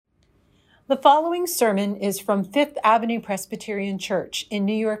The following sermon is from Fifth Avenue Presbyterian Church in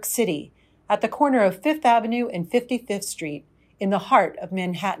New York City, at the corner of Fifth Avenue and 55th Street, in the heart of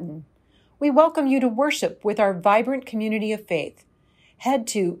Manhattan. We welcome you to worship with our vibrant community of faith. Head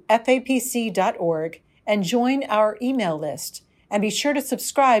to fapc.org and join our email list, and be sure to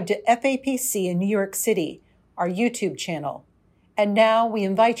subscribe to FAPC in New York City, our YouTube channel. And now we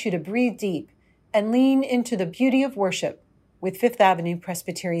invite you to breathe deep and lean into the beauty of worship with Fifth Avenue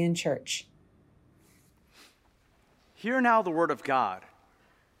Presbyterian Church. Hear now the word of God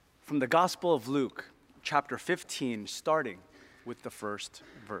from the Gospel of Luke, chapter 15, starting with the first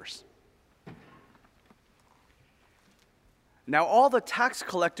verse. Now all the tax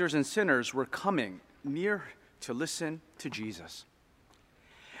collectors and sinners were coming near to listen to Jesus.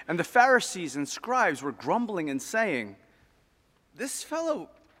 And the Pharisees and scribes were grumbling and saying, "This fellow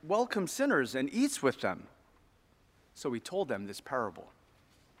welcomes sinners and eats with them." So he told them this parable.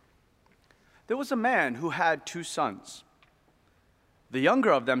 There was a man who had 2 sons. The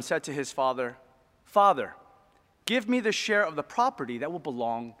younger of them said to his father, "Father, give me the share of the property that will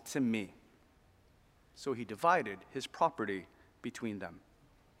belong to me." So he divided his property between them.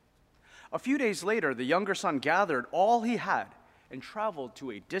 A few days later, the younger son gathered all he had and traveled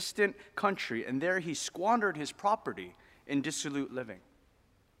to a distant country, and there he squandered his property in dissolute living.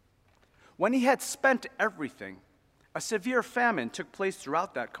 When he had spent everything, a severe famine took place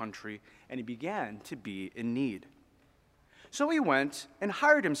throughout that country, and he began to be in need. So he went and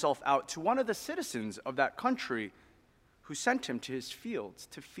hired himself out to one of the citizens of that country, who sent him to his fields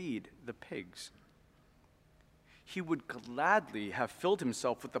to feed the pigs. He would gladly have filled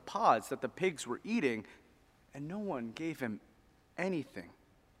himself with the pods that the pigs were eating, and no one gave him anything.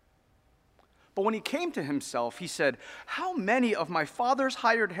 But when he came to himself, he said, "How many of my father's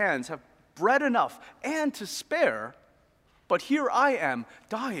hired hands have bread enough and to spare, but here I am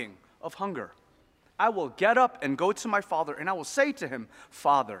dying of hunger? I will get up and go to my father, and I will say to him,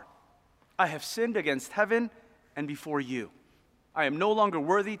 'Father, I have sinned against heaven and before you. I am no longer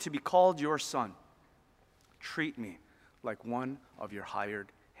worthy to be called your son. Treat me like one of your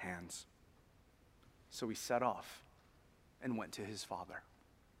hired hands.' So he set off and went to his father.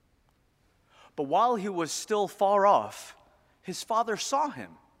 But while he was still far off, his father saw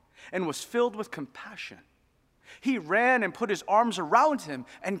him and was filled with compassion. He ran and put his arms around him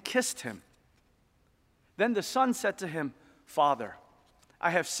and kissed him. Then the son said to him, 'Father, I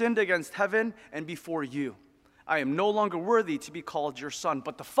have sinned against heaven and before you. I am no longer worthy to be called your son.'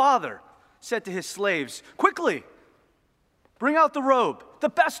 But the father said to his slaves, 'Quickly, bring out the robe, the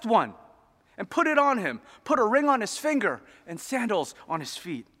best one, and put it on him. Put a ring on his finger and sandals on his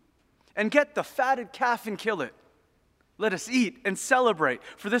feet. And get the fatted calf and kill it. Let us eat and celebrate,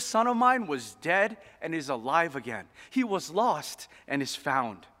 for this son of mine was dead and is alive again. He was lost and is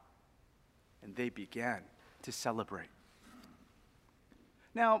found.' And they began to celebrate.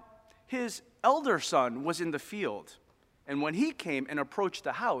 Now, his elder son was in the field, and when he came and approached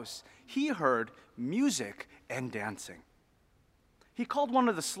the house, he heard music and dancing. He called one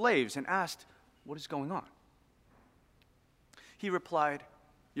of the slaves and asked, 'What is going on?' He replied,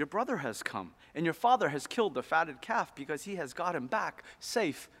 'Your brother has come, and your father has killed the fatted calf because he has got him back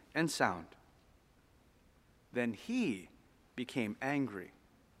safe and sound.' Then he became angry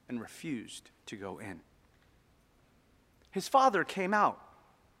and refused to go in. His father came out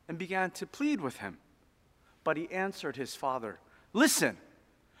and began to plead with him. But he answered his father, 'Listen,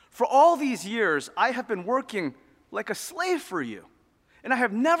 for all these years I have been working like a slave for you, and I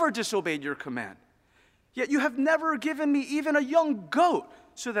have never disobeyed your command. Yet you have never given me even a young goat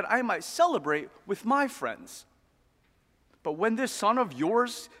so that I might celebrate with my friends. But when this son of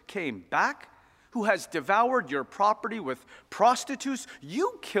yours came back, who has devoured your property with prostitutes,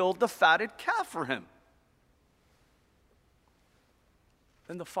 you killed the fatted calf for him.'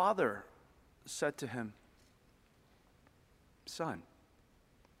 Then the father said to him, 'Son,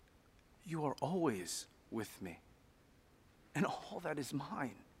 you are always with me, and all that is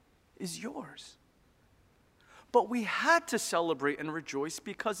mine is yours. But we had to celebrate and rejoice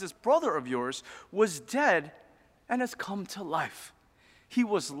because this brother of yours was dead and has come to life. He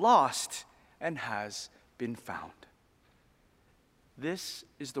was lost and has been found.'" This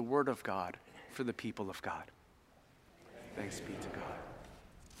is the word of God for the people of God. Thanks be to God.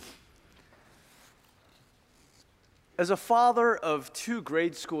 As a father of 2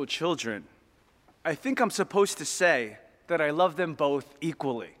 grade school children, I think I'm supposed to say that I love them both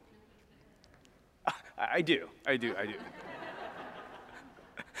equally. I do.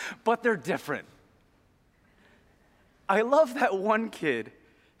 But they're different. I love that one kid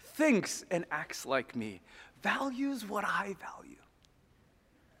thinks and acts like me, values what I value.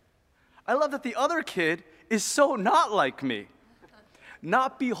 I love that the other kid is so not like me,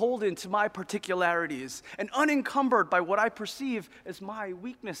 not beholden to my particularities and unencumbered by what I perceive as my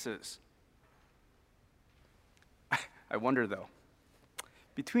weaknesses. I wonder, though,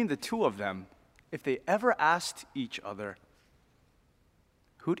 between the two of them, if they ever asked each other,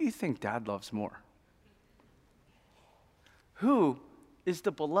 who do you think Dad loves more? Who is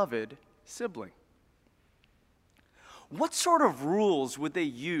the beloved sibling? What sort of rules would they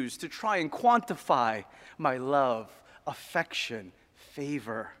use to try and quantify my love, affection,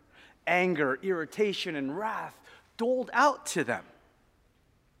 favor, anger, irritation, and wrath doled out to them?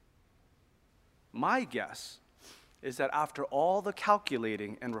 My guess is that after all the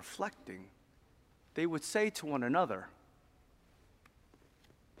calculating and reflecting, they would say to one another,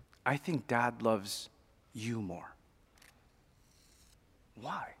 I think Dad loves you more.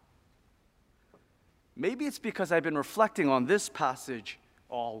 Why? Maybe it's because I've been reflecting on this passage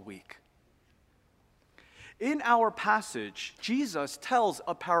all week. In our passage, Jesus tells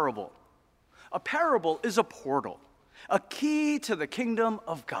a parable. A parable is a portal, a key to the kingdom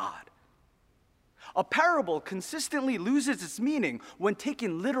of God. A parable consistently loses its meaning when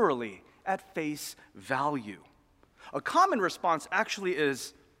taken literally at face value. A common response actually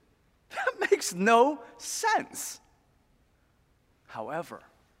is, that makes no sense. However,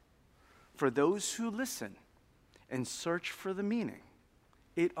 for those who listen and search for the meaning,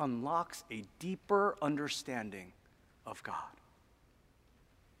 it unlocks a deeper understanding of God.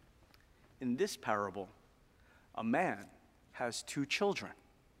 In this parable, a man has two children.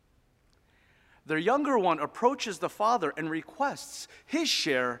 Their younger one approaches the father and requests his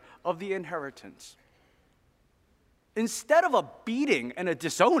share of the inheritance. Instead of a beating and a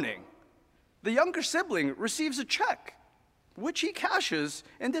disowning, the younger sibling receives a check, which he cashes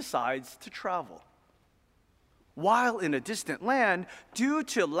and decides to travel. While in a distant land, due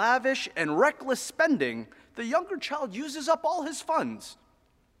to lavish and reckless spending, the younger child uses up all his funds.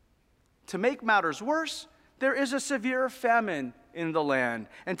 To make matters worse, there is a severe famine in the land,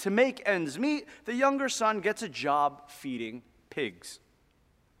 and to make ends meet, the younger son gets a job feeding pigs.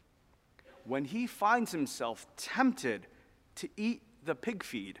 When he finds himself tempted to eat the pig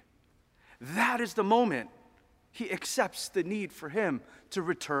feed, that is the moment he accepts the need for him to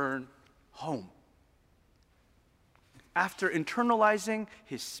return home. After internalizing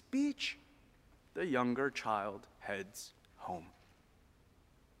his speech, the younger child heads home.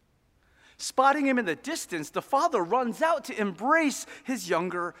 Spotting him in the distance, the father runs out to embrace his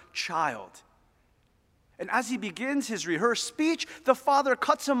younger child. And as he begins his rehearsed speech, the father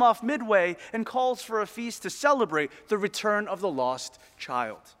cuts him off midway and calls for a feast to celebrate the return of the lost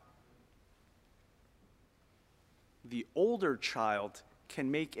child. The older child can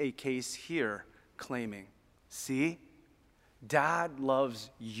make a case here claiming, see, Dad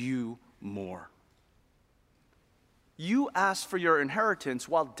loves you more. You asked for your inheritance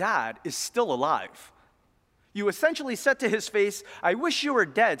while Dad is still alive. You essentially said to his face, I wish you were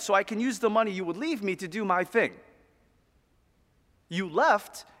dead so I can use the money you would leave me to do my thing. You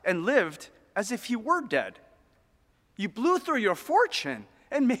left and lived as if you were dead. You blew through your fortune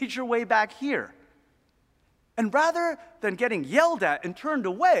and made your way back here. And rather than getting yelled at and turned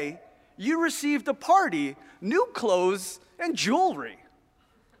away, you received a party, new clothes, and jewelry.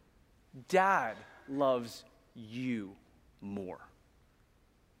 Dad loves you more.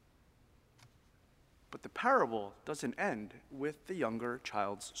 But the parable doesn't end with the younger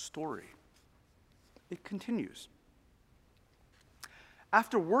child's story. It continues.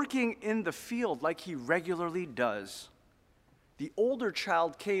 After working in the field like he regularly does, the older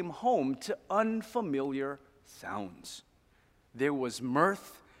child came home to unfamiliar sounds. There was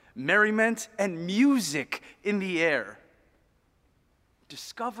mirth, merriment, and music in the air.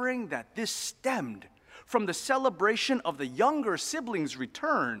 Discovering that this stemmed from the celebration of the younger sibling's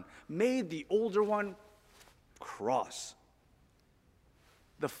return made the older one cross.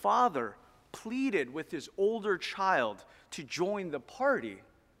 The father pleaded with his older child to join the party,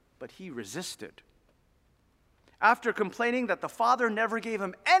 but he resisted. After complaining that the father never gave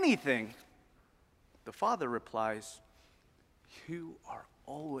him anything, the father replies, "You are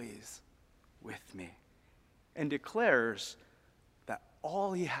always with me," and declares that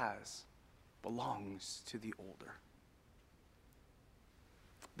all he has belongs to the older.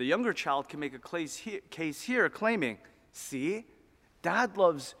 The younger child can make a case here claiming, see, Dad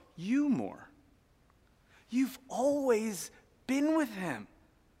loves you more. You've always been with him,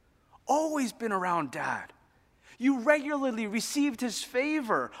 always been around Dad. You regularly received his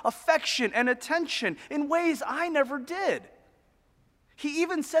favor, affection, and attention in ways I never did. He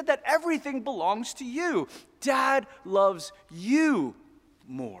even said that everything belongs to you. Dad loves you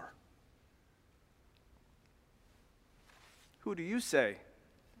more. who do you say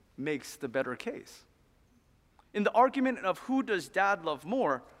makes the better case? In the argument of who does dad love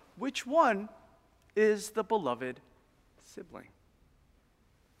more, which one is the beloved sibling?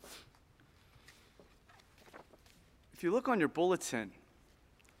 If you look on your bulletin,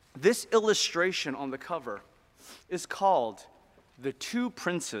 this illustration on the cover is called The Two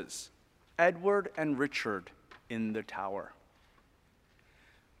Princes, Edward and Richard in the Tower.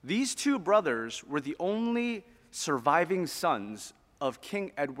 These two brothers were the only surviving sons of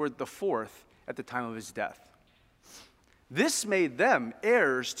King Edward IV at the time of his death. This made them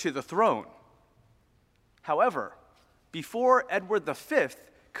heirs to the throne. However, before Edward V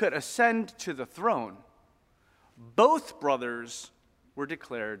could ascend to the throne, both brothers were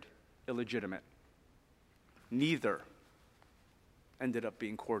declared illegitimate. Neither ended up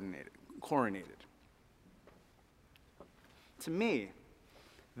being coronated. To me,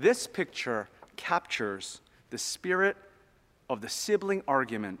 this picture captures the spirit of the sibling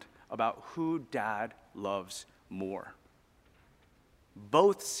argument about who dad loves more.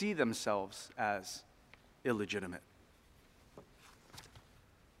 Both see themselves as illegitimate.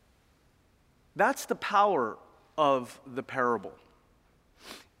 That's the power of the parable.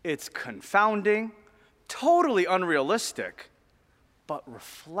 It's confounding, totally unrealistic, but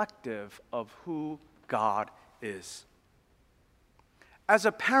reflective of who God is. As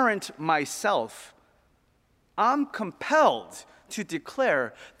a parent myself, I'm compelled to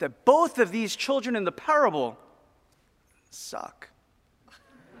declare that both of these children in the parable suck.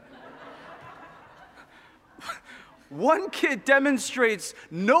 One kid demonstrates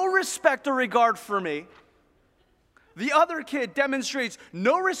no respect or regard for me. The other kid demonstrates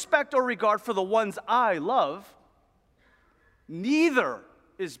no respect or regard for the ones I love. Neither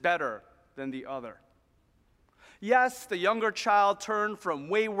is better than the other. Yes, the younger child turned from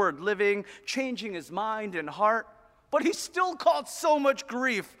wayward living, changing his mind and heart, but he still caused so much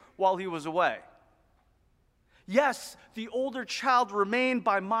grief while he was away. Yes, the older child remained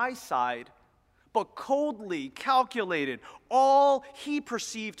by my side, but coldly calculated all he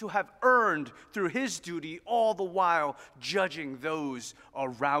perceived to have earned through his duty, all the while judging those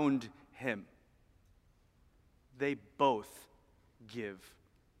around him. They both give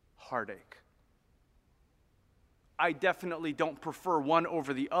heartache. I definitely don't prefer one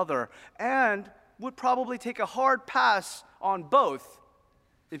over the other, and would probably take a hard pass on both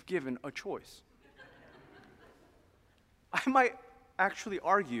if given a choice. I might actually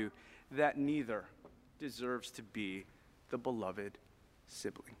argue that neither deserves to be the beloved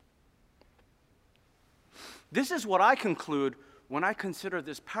sibling. This is what I conclude when I consider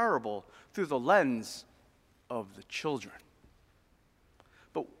this parable through the lens of the children.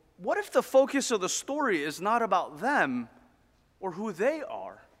 But what if the focus of the story is not about them or who they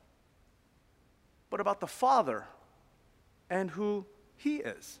are, but about the Father and who He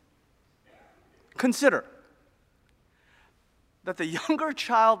is? Consider that the younger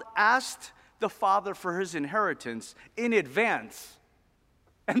child asked the father for his inheritance in advance,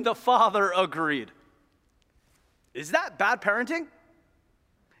 and the father agreed. Is that bad parenting?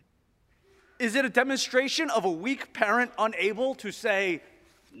 Is it a demonstration of a weak parent unable to say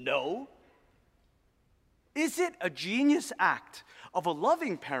no? Is it a genius act of a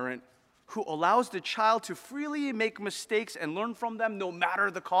loving parent who allows the child to freely make mistakes and learn from them no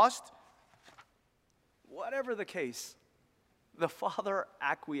matter the cost? Whatever the case, the father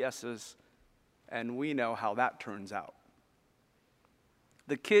acquiesces, and we know how that turns out.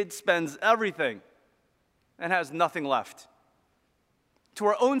 The kid spends everything and has nothing left. To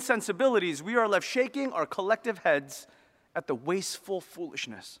our own sensibilities, we are left shaking our collective heads at the wasteful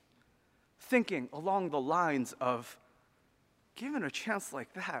foolishness, thinking along the lines of, given a chance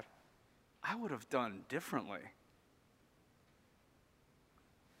like that, I would have done differently.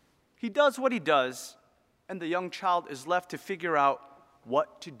 He does what he does, and the young child is left to figure out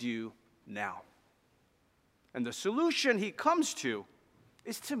what to do now. And the solution he comes to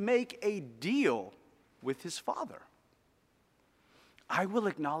is to make a deal with his father. I will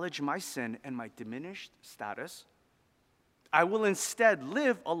acknowledge my sin and my diminished status. I will instead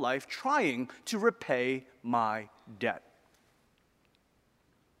live a life trying to repay my debt.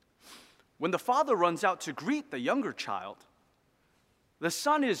 When the father runs out to greet the younger child, the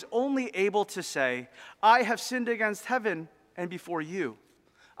son is only able to say, I have sinned against heaven and before you.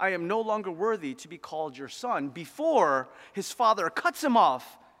 I am no longer worthy to be called your son, before his father cuts him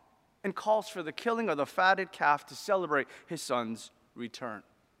off and calls for the killing of the fatted calf to celebrate his son's return.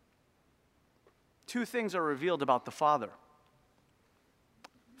 Two things are revealed about the father.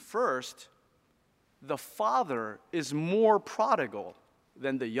 First, the father is more prodigal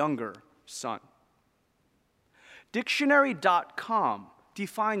than the younger son. Dictionary.com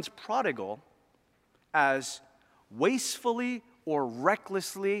defines prodigal as wastefully or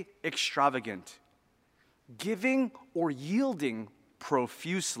recklessly extravagant, giving or yielding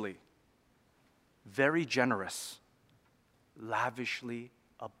profusely, very generous, lavishly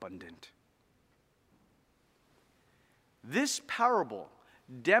abundant. This parable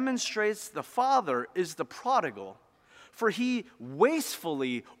demonstrates the father is the prodigal, for he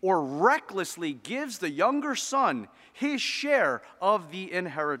wastefully or recklessly gives the younger son his share of the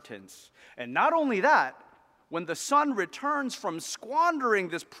inheritance. And not only that, when the son returns from squandering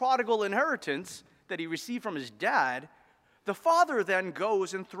this prodigal inheritance that he received from his dad, the father then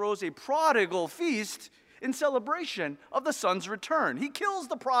goes and throws a prodigal feast in celebration of the son's return. He kills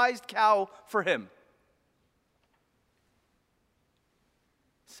the prized cow for him.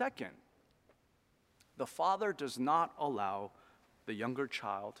 Second, the father does not allow the younger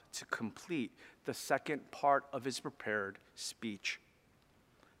child to complete the second part of his prepared speech.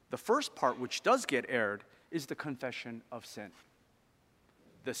 The first part, which does get aired, is the confession of sin.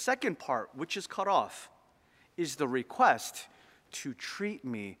 The second part, which is cut off, is the request to treat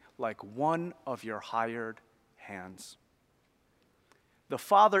me like one of your hired hands. The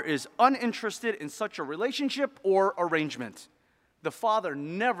father is uninterested in such a relationship or arrangement. The father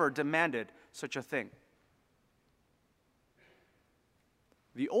never demanded such a thing.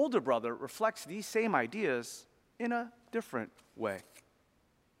 The older brother reflects these same ideas in a different way.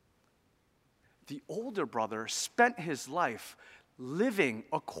 The older brother spent his life living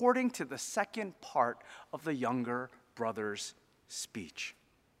according to the second part of the younger brother's speech.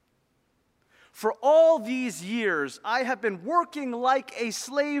 For all these years, I have been working like a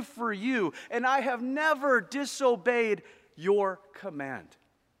slave for you, and I have never disobeyed your command.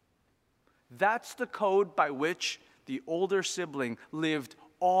 That's the code by which the older sibling lived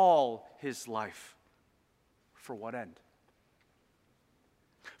all his life. For what end?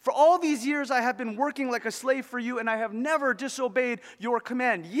 For all these years I have been working like a slave for you, and I have never disobeyed your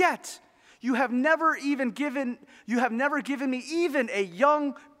command. Yet you have never given me even a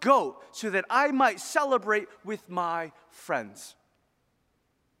young goat so that I might celebrate with my friends.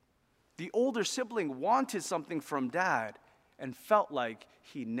 The older sibling wanted something from dad and felt like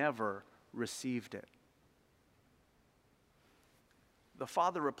he never received it. The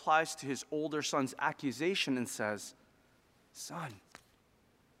father replies to his older son's accusation and says, "Son,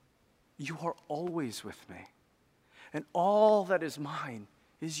 you are always with me, and all that is mine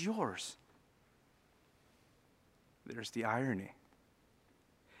is yours." There's the irony.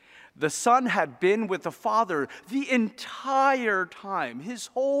 The son had been with the father the entire time, his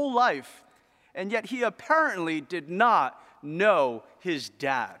whole life, and yet he apparently did not know his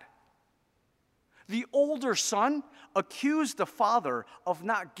dad. The older son accused the father of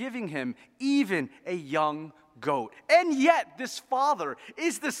not giving him even a young goat. And yet this father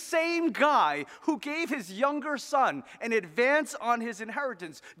is the same guy who gave his younger son an advance on his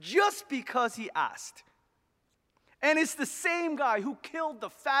inheritance just because he asked. And it's the same guy who killed the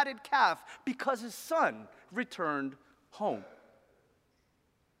fatted calf because his son returned home.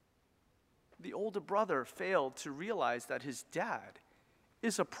 The older brother failed to realize that his dad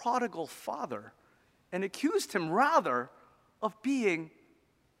is a prodigal father and accused him rather of being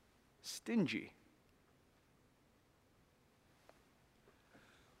stingy.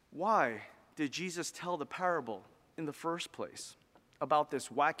 Why did Jesus tell the parable in the first place about this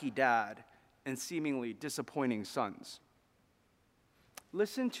wacky dad and seemingly disappointing sons?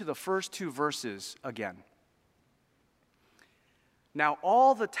 Listen to the first two verses again. Now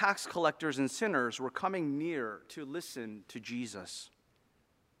all the tax collectors and sinners were coming near to listen to Jesus.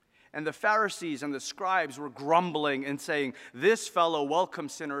 And the Pharisees and the scribes were grumbling and saying, "This fellow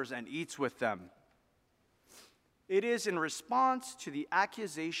welcomes sinners and eats with them." It is in response to the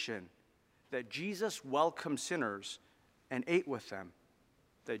accusation that Jesus welcomed sinners and ate with them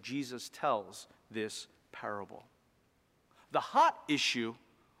that Jesus tells this parable. The hot issue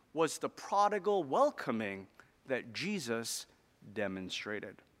was the prodigal welcoming that Jesus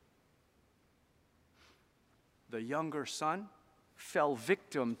demonstrated. The younger son fell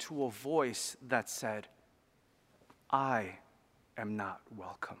victim to a voice that said, "I am not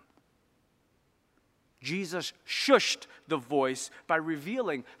welcome." Jesus shushed the voice by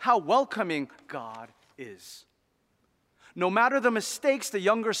revealing how welcoming God is. No matter the mistakes the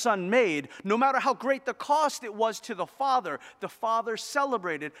younger son made, no matter how great the cost it was to the father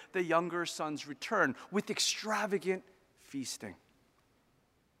celebrated the younger son's return with extravagant feasting.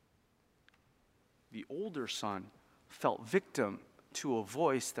 The older son felt victim to a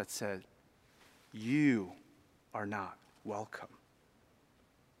voice that said, "You are not welcome."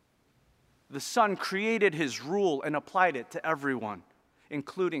 the Son created his rule and applied it to everyone,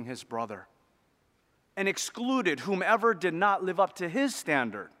 including his brother, and excluded whomever did not live up to his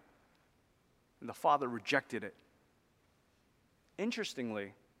standard. And the Father rejected it.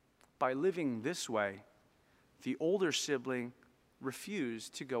 Interestingly, by living this way, the older sibling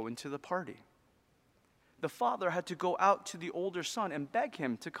refused to go into the party. The father had to go out to the older son and beg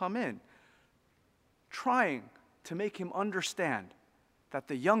him to come in, trying to make him understand that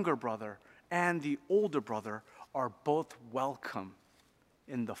the younger brother and the older brother are both welcome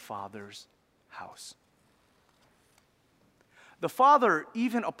in the Father's house. The father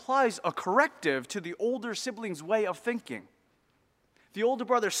even applies a corrective to the older sibling's way of thinking. The older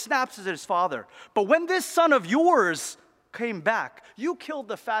brother snaps at his father, "But when this son of yours came back, you killed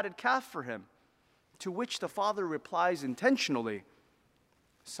the fatted calf for him." To which the father replies intentionally,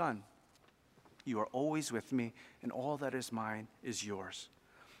 "Son, you are always with me, and all that is mine is yours.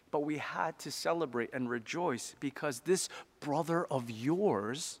 But we had to celebrate and rejoice because this brother of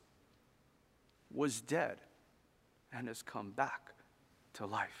yours was dead and has come back to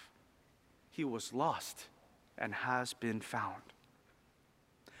life. He was lost and has been found."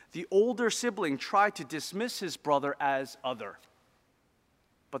 The older sibling tried to dismiss his brother as other,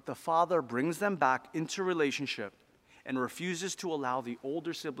 but the father brings them back into relationship and refuses to allow the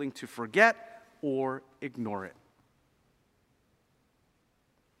older sibling to forget or ignore it.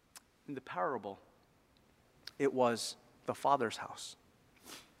 In the parable, it was the Father's house.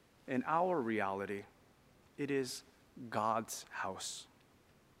 In our reality, it is God's house.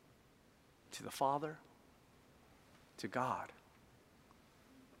 To the Father, to God,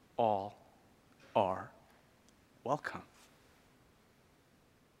 all are welcome.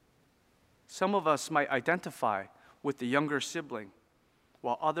 Some of us might identify with the younger sibling,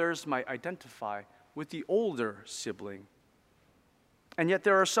 while others might identify with the older sibling. And yet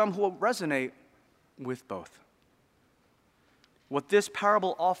there are some who will resonate with both. What this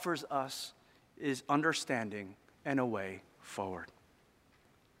parable offers us is understanding and a way forward.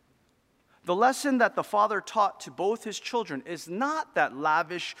 The lesson that the father taught to both his children is not that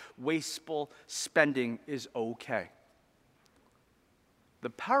lavish, wasteful spending is okay. The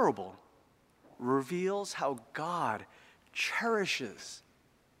parable reveals how God cherishes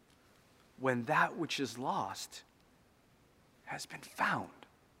when that which is lost has been found.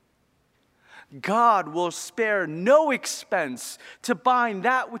 God will spare no expense to bind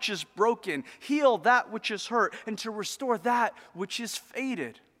that which is broken, heal that which is hurt, and to restore that which is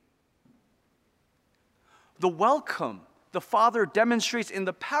faded. The welcome the Father demonstrates in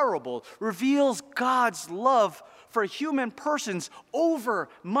the parable reveals God's love for human persons over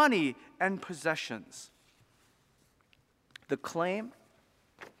money and possessions. The claim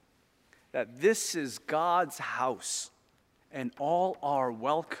that this is God's house and all are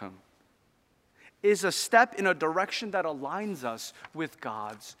welcome is a step in a direction that aligns us with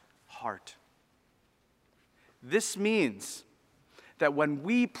God's heart. This means that when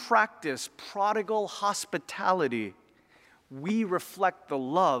we practice prodigal hospitality, we reflect the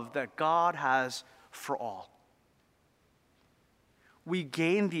love that God has for all. We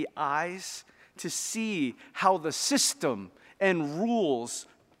gain the eyes to see how the system and rules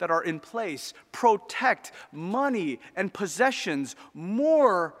that are in place protect money and possessions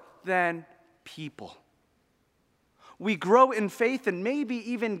more than people. We grow in faith and maybe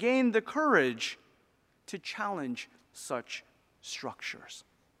even gain the courage to challenge such structures.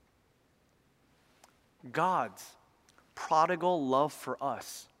 God's prodigal love for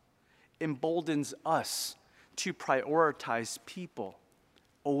us emboldens us to prioritize people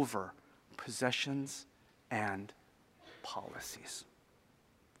over possessions and policies.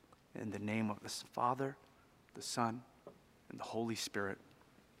 In the name of the Father, the Son, and the Holy Spirit,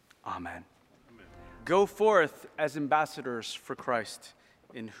 amen. Go forth as ambassadors for Christ,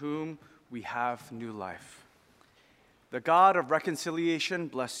 in whom we have new life. The God of reconciliation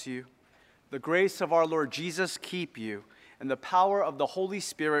bless you. The grace of our Lord Jesus keep you, and the power of the Holy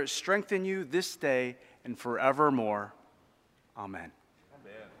Spirit strengthen you this day and forevermore. Amen.